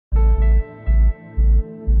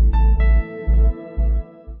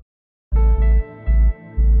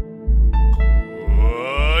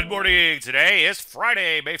everybody. Today is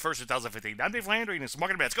Friday, May 1st, 2015. I'm Dave Landry, and it's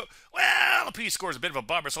Market Bets. Go. Well, the P scores a bit of a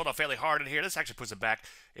bummer, sold off fairly hard in here. This actually puts it back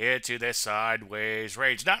into this sideways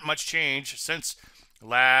range. Not much change since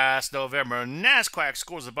last November. NASDAQ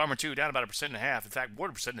scores a bummer, too, down about 1.5%. In fact, more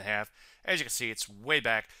than 1.5%. As you can see, it's way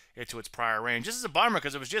back into its prior range. This is a bummer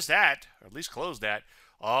because it was just at, or at least closed at,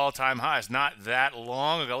 all-time highs not that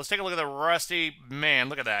long ago. Let's take a look at the Rusty. Man,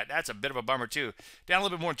 look at that. That's a bit of a bummer, too. Down a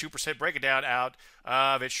little bit more than 2%. Break it down out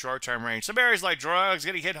of its short-term range. Some areas like drugs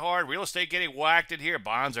getting hit hard. Real estate getting whacked in here.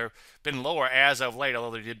 Bonds have been lower as of late,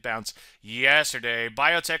 although they did bounce yesterday.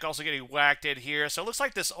 Biotech also getting whacked in here. So it looks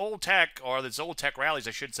like this old tech, or these old tech rallies,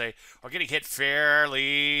 I should say, are getting hit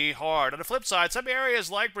fairly hard. On the flip side, some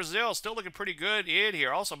areas like Brazil still looking pretty good in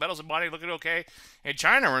here. Also, metals and mining looking okay. And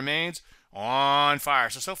China remains on fire.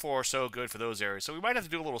 So far, so good for those areas. So we might have to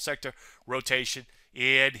do a little sector rotation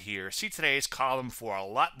in here. See today's column for a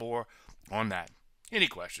lot more on that. Any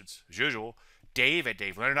questions? As usual, Dave at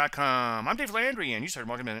DaveLandry.com. I'm Dave Landry, and you started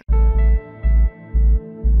Market Minute.